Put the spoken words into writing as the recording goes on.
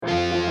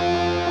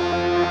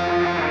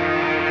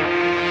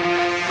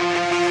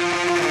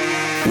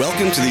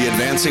Welcome to the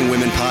Advancing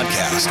Women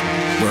Podcast,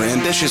 where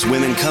ambitious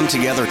women come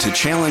together to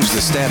challenge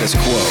the status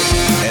quo,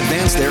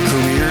 advance their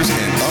careers,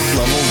 and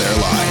up-level their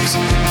lives.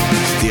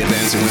 The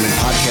Advancing Women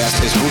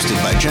Podcast is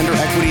hosted by gender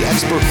equity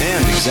expert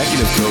and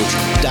executive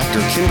coach,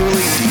 Dr.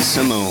 Kimberly D.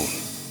 Simone.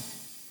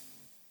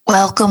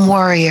 Welcome,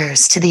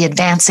 warriors, to the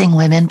Advancing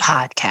Women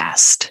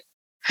Podcast.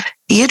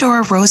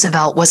 Theodore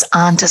Roosevelt was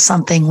onto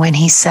something when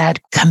he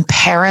said,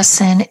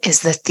 comparison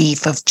is the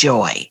thief of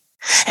joy.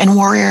 And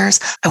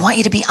warriors, I want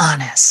you to be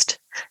honest.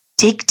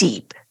 Dig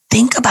deep.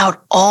 Think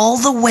about all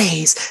the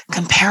ways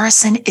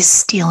comparison is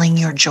stealing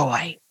your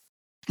joy.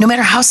 No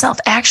matter how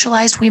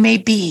self-actualized we may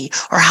be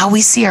or how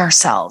we see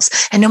ourselves,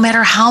 and no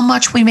matter how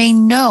much we may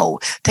know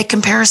that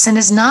comparison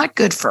is not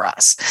good for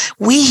us,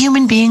 we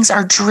human beings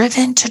are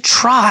driven to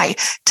try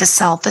to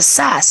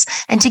self-assess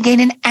and to gain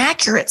an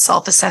accurate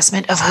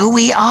self-assessment of who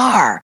we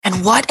are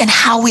and what and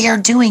how we are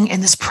doing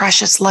in this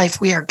precious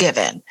life we are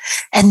given.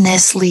 And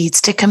this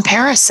leads to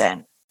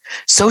comparison.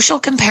 Social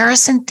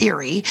comparison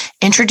theory,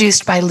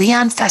 introduced by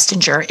Leon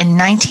Festinger in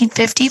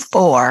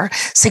 1954,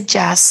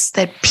 suggests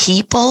that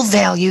people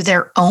value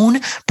their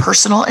own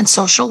personal and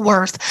social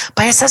worth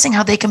by assessing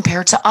how they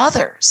compare to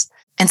others.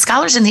 And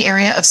scholars in the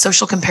area of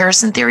social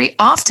comparison theory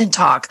often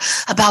talk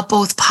about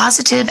both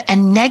positive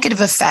and negative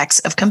effects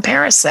of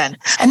comparison.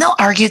 And they'll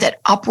argue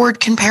that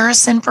upward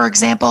comparison, for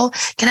example,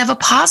 can have a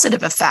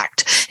positive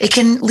effect. It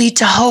can lead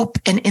to hope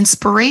and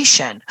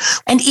inspiration.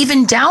 And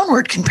even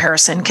downward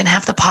comparison can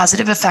have the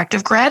positive effect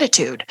of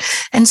gratitude.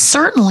 And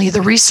certainly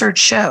the research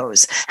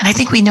shows, and I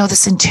think we know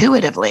this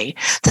intuitively,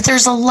 that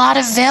there's a lot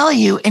of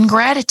value in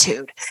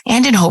gratitude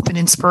and in hope and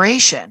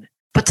inspiration.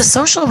 But the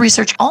social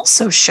research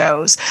also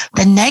shows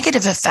the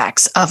negative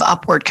effects of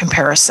upward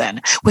comparison,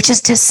 which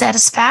is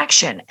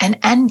dissatisfaction and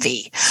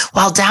envy,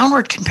 while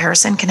downward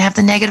comparison can have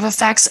the negative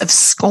effects of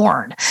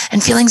scorn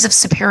and feelings of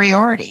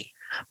superiority.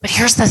 But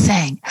here's the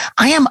thing.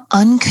 I am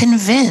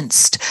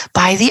unconvinced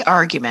by the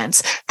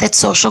arguments that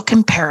social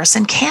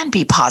comparison can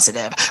be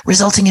positive,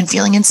 resulting in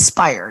feeling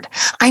inspired.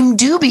 I'm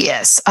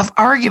dubious of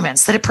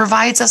arguments that it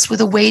provides us with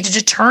a way to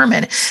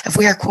determine if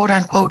we are, quote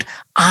unquote,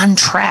 on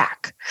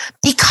track.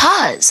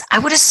 Because I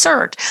would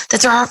assert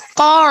that there are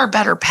far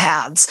better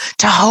paths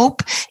to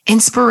hope,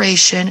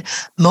 inspiration,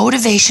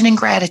 motivation, and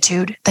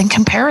gratitude than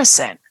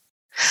comparison.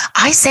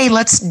 I say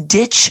let's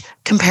ditch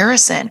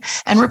comparison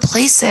and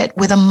replace it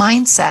with a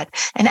mindset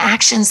and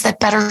actions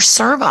that better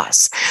serve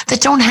us,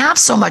 that don't have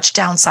so much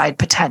downside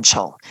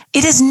potential.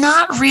 It is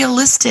not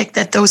realistic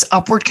that those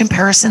upward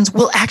comparisons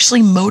will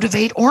actually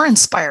motivate or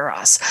inspire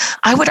us.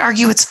 I would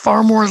argue it's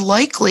far more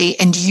likely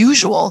and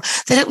usual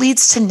that it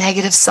leads to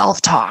negative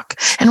self-talk.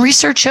 And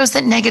research shows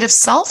that negative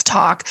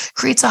self-talk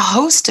creates a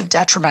host of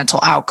detrimental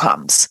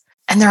outcomes.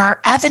 And there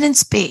are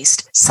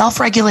evidence-based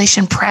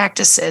self-regulation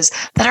practices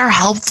that are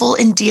helpful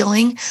in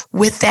dealing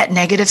with that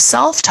negative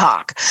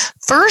self-talk.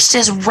 First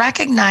is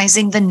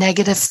recognizing the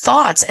negative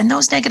thoughts, and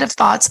those negative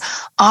thoughts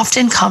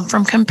often come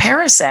from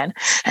comparison.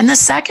 And the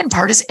second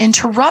part is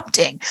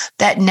interrupting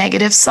that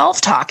negative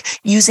self-talk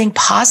using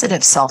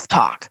positive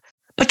self-talk.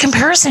 But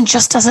comparison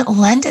just doesn't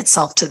lend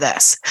itself to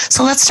this.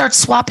 So let's start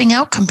swapping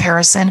out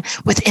comparison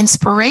with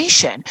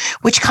inspiration,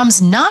 which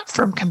comes not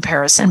from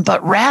comparison,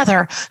 but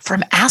rather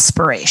from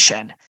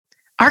aspiration.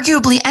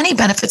 Arguably, any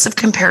benefits of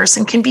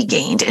comparison can be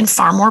gained in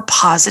far more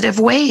positive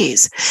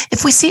ways.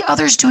 If we see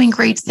others doing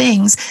great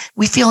things,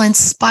 we feel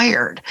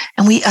inspired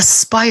and we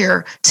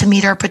aspire to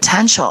meet our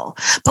potential.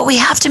 But we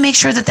have to make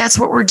sure that that's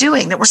what we're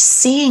doing, that we're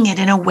seeing it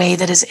in a way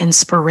that is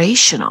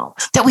inspirational,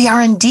 that we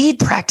are indeed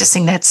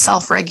practicing that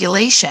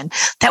self-regulation,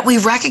 that we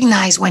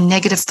recognize when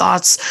negative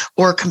thoughts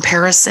or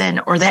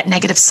comparison or that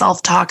negative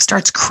self-talk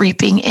starts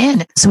creeping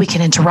in so we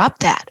can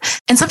interrupt that.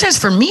 And sometimes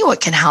for me, what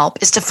can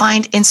help is to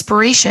find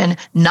inspiration,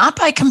 not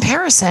by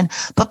comparison,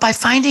 but by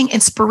finding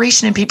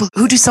inspiration in people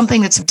who do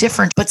something that's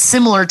different but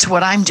similar to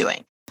what I'm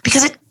doing.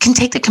 Because it can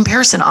take the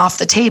comparison off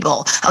the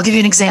table. I'll give you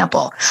an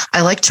example.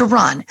 I like to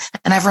run,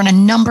 and I've run a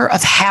number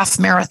of half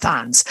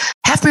marathons.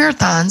 Half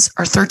marathons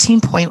are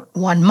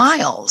 13.1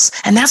 miles,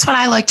 and that's what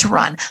I like to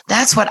run.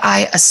 That's what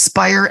I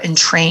aspire and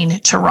train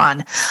to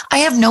run. I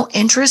have no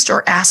interest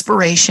or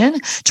aspiration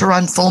to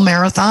run full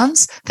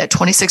marathons, that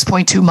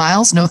 26.2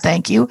 miles, no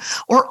thank you,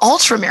 or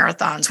ultra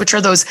marathons, which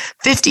are those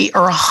 50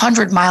 or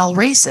 100-mile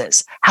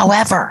races.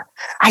 However,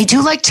 I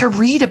do like to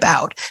read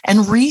about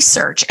and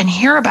research and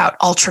hear about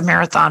ultra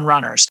marathon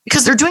runners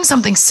because they're doing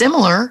something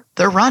similar,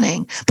 they're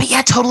running, but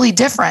yet totally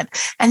different.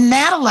 And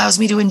that allows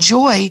me to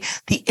enjoy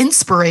the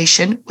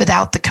inspiration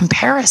without the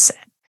comparison.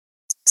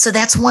 So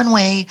that's one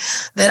way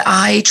that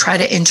I try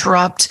to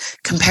interrupt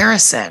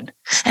comparison.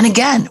 And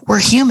again, we're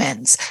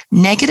humans.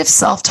 Negative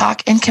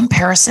self-talk and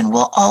comparison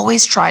will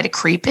always try to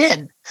creep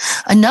in.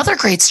 Another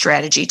great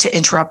strategy to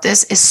interrupt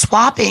this is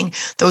swapping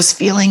those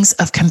feelings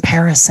of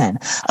comparison,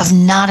 of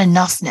not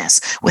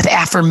enoughness, with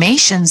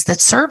affirmations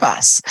that serve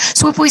us.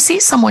 So if we see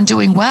someone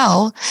doing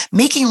well,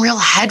 making real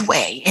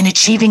headway in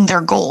achieving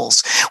their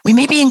goals, we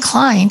may be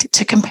inclined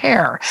to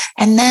compare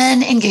and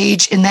then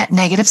engage in that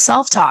negative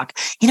self-talk.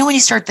 You know, when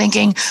you start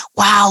thinking,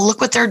 wow,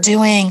 look what they're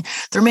doing.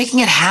 They're making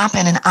it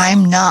happen and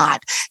I'm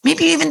not.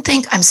 Maybe you even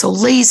think I'm so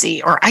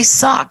lazy or I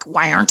suck.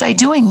 Why aren't I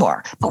doing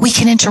more? But we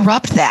can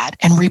interrupt that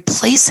and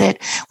replace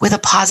it with a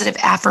positive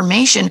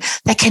affirmation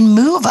that can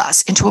move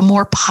us into a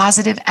more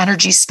positive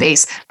energy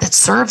space that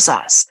serves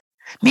us.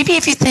 Maybe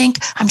if you think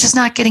I'm just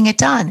not getting it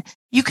done,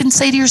 you can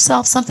say to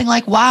yourself something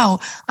like, wow,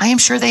 I am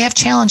sure they have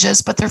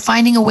challenges, but they're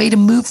finding a way to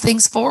move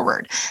things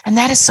forward. And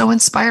that is so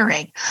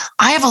inspiring.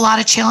 I have a lot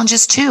of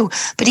challenges too,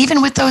 but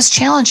even with those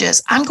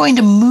challenges, I'm going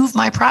to move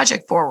my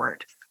project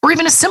forward. Or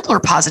even a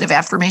simpler positive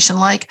affirmation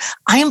like,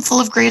 I am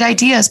full of great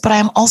ideas, but I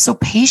am also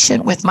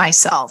patient with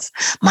myself.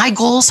 My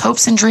goals,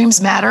 hopes, and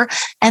dreams matter,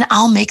 and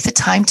I'll make the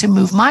time to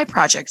move my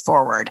project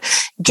forward.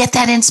 Get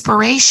that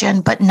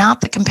inspiration, but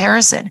not the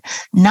comparison,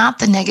 not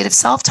the negative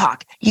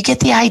self-talk. You get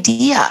the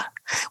idea.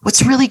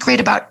 What's really great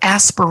about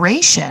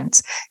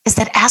aspirations is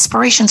that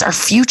aspirations are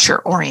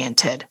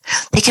future-oriented.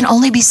 They can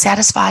only be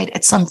satisfied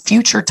at some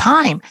future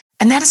time.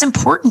 And that is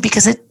important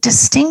because it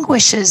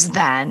distinguishes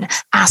then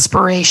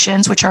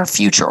aspirations, which are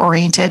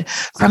future-oriented,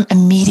 from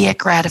immediate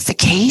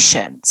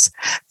gratifications.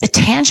 The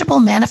tangible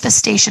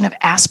manifestation of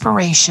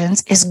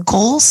aspirations is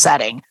goal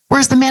setting,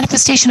 whereas the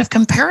manifestation of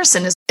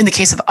comparison is, in the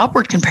case of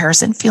upward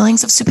comparison,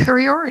 feelings of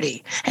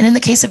superiority. And in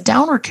the case of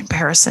downward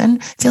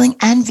comparison, feeling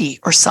envy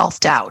or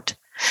self-doubt.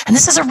 And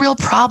this is a real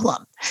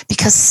problem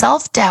because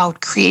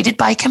self-doubt created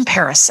by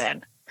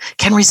comparison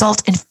can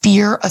result in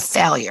fear of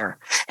failure.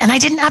 And I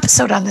did an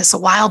episode on this a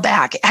while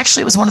back.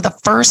 Actually, it was one of the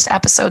first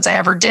episodes I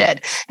ever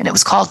did, and it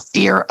was called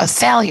Fear of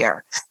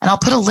Failure. And I'll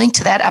put a link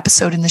to that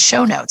episode in the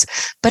show notes.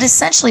 But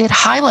essentially, it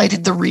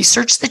highlighted the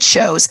research that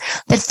shows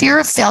that fear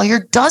of failure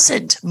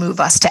doesn't move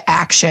us to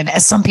action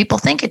as some people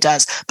think it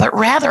does, but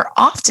rather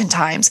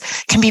oftentimes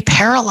can be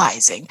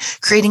paralyzing,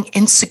 creating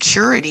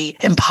insecurity,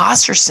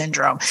 imposter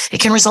syndrome.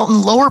 It can result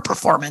in lower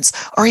performance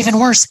or even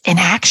worse,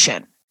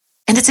 inaction.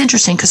 And it's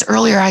interesting because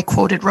earlier I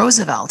quoted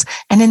Roosevelt,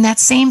 and in that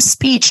same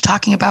speech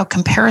talking about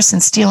comparison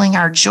stealing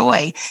our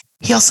joy,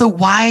 he also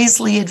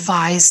wisely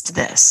advised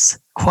this,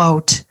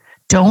 quote,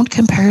 don't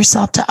compare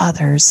yourself to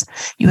others.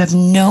 You have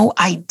no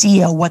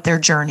idea what their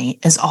journey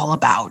is all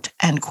about,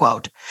 end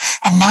quote.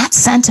 And that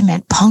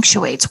sentiment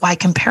punctuates why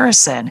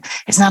comparison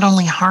is not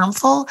only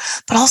harmful,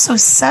 but also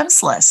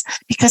senseless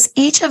because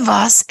each of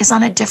us is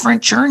on a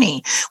different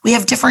journey. We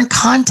have different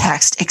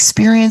context,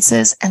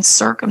 experiences, and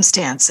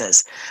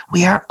circumstances.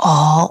 We are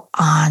all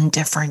on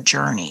different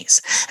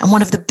journeys. And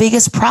one of the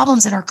biggest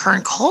problems in our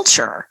current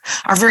culture,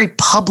 our very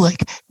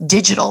public,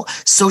 digital,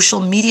 social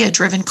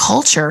media-driven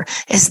culture,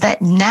 is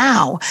that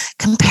now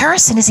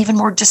comparison is even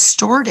more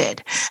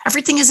distorted.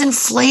 Everything is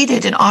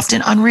inflated and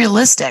often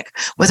unrealistic,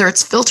 whether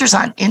it's filters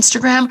on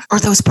Instagram or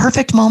those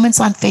perfect moments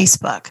on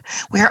Facebook.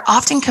 We are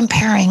often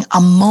comparing a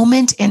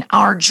moment in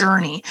our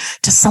journey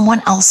to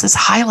someone else's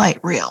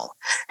highlight reel.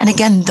 And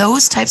again,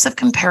 those types of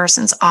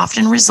comparisons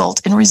often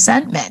result in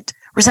resentment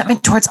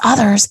towards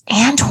others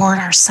and toward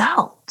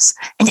ourselves.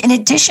 And in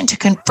addition to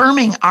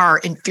confirming our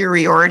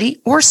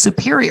inferiority or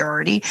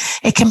superiority,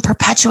 it can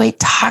perpetuate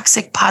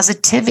toxic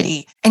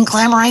positivity and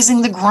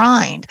glamorizing the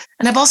grind.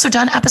 And I've also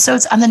done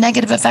episodes on the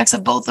negative effects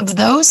of both of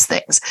those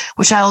things,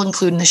 which I'll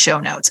include in the show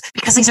notes,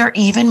 because these are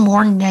even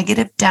more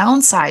negative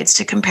downsides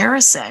to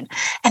comparison.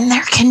 And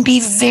there can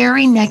be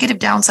very negative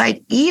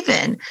downside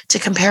even to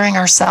comparing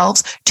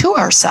ourselves to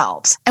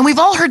ourselves. And we've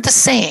all heard the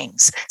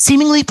sayings,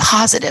 seemingly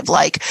positive,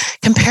 like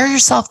compare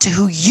yourself to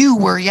who you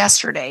were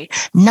yesterday,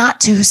 not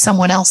to who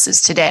someone else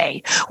is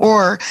today,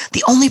 or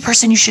the only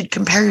person you should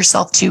compare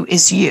yourself to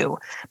is you.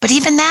 But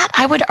even that,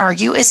 I would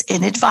argue, is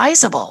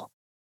inadvisable.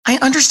 I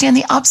understand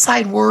the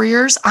upside,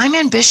 warriors. I'm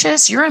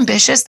ambitious. You're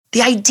ambitious.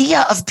 The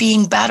idea of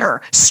being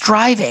better,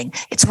 striving,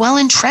 it's well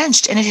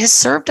entrenched and it has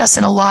served us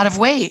in a lot of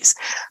ways.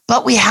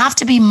 But we have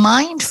to be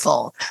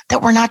mindful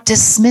that we're not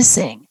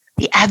dismissing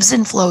the ebbs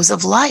and flows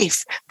of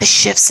life, the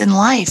shifts in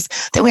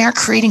life, that we aren't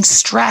creating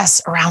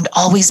stress around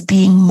always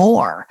being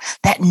more,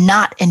 that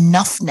not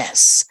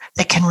enoughness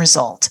that can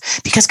result.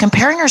 Because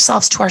comparing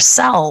ourselves to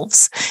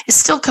ourselves is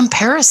still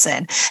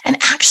comparison. And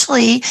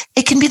actually,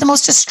 it can be the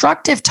most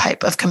destructive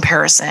type of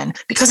comparison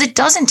because it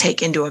doesn't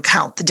take into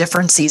account the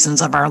different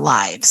seasons of our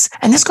lives.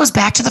 And this goes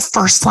back to the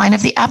first line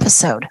of the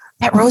episode,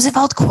 that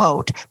Roosevelt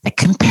quote, that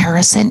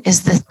comparison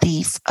is the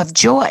thief of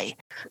joy.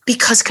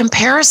 Because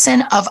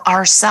comparison of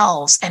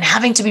ourselves and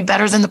having to be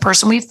better than the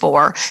person we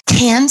were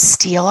can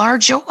steal our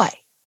joy.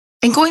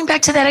 And going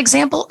back to that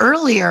example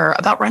earlier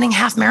about running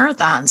half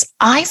marathons,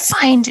 I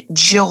find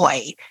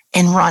joy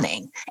in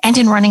running and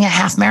in running a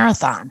half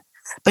marathon.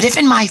 But if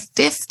in my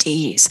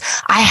 50s,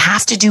 I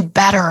have to do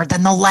better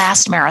than the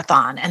last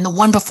marathon and the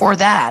one before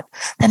that,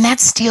 then that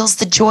steals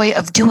the joy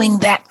of doing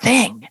that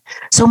thing.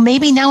 So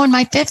maybe now in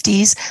my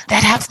 50s,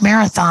 that half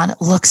marathon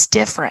looks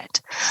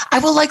different. I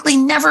will likely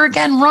never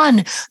again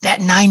run that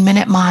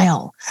 9-minute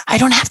mile. I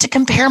don't have to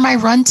compare my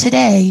run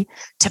today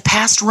to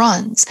past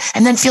runs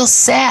and then feel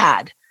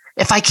sad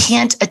if I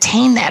can't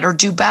attain that or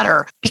do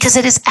better, because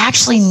it is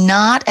actually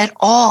not at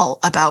all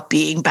about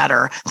being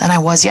better than I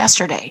was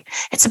yesterday.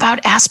 It's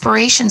about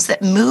aspirations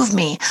that move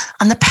me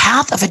on the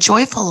path of a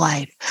joyful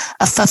life,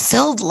 a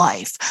fulfilled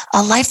life,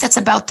 a life that's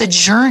about the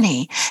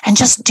journey and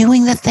just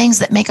doing the things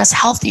that make us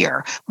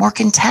healthier, more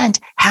content,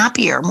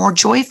 happier, more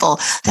joyful,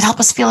 that help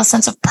us feel a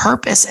sense of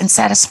purpose and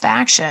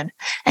satisfaction.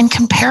 And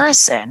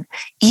comparison,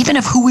 even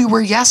of who we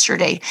were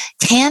yesterday,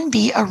 can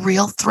be a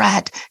real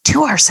threat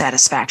to our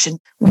satisfaction.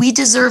 We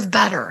deserve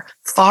better,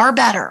 far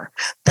better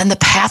than the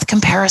path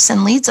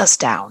comparison leads us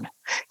down.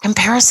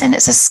 Comparison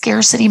is a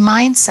scarcity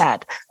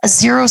mindset, a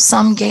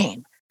zero-sum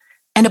game.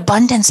 An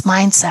abundance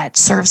mindset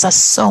serves us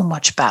so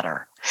much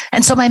better.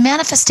 And so my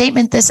manifest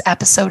statement this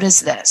episode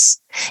is this: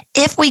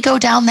 if we go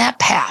down that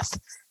path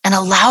and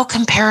allow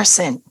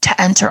comparison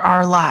to enter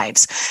our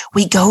lives,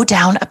 we go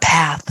down a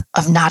path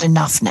of not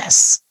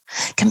enoughness.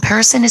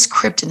 Comparison is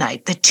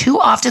kryptonite that too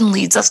often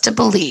leads us to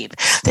believe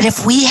that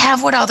if we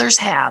have what others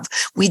have,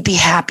 we'd be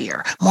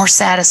happier, more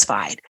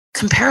satisfied.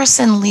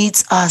 Comparison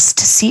leads us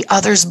to see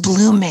others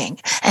blooming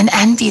and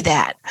envy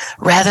that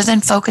rather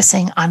than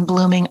focusing on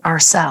blooming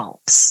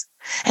ourselves.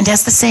 And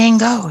as the saying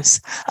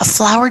goes, a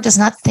flower does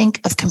not think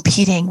of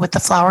competing with the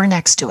flower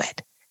next to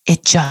it.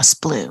 It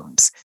just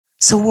blooms.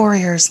 So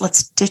warriors,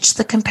 let's ditch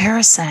the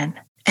comparison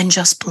and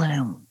just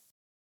bloom.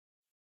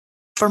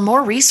 For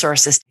more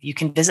resources, you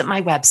can visit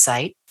my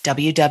website,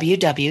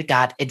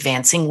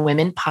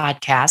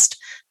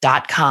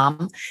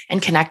 www.advancingwomenpodcast.com,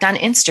 and connect on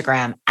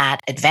Instagram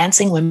at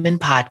Advancing Women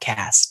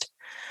Podcast.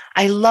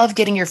 I love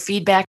getting your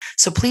feedback,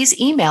 so please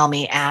email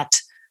me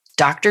at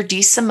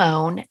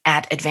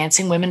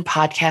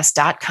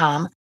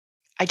drdsimone@advancingwomenpodcast.com.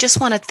 I just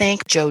want to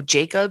thank Joe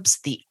Jacobs,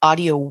 the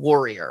audio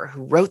warrior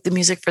who wrote the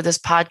music for this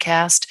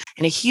podcast,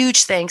 and a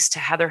huge thanks to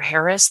Heather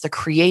Harris, the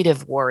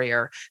creative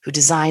warrior who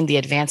designed the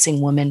Advancing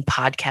Women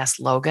podcast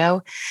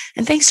logo.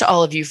 And thanks to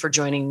all of you for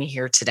joining me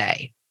here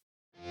today.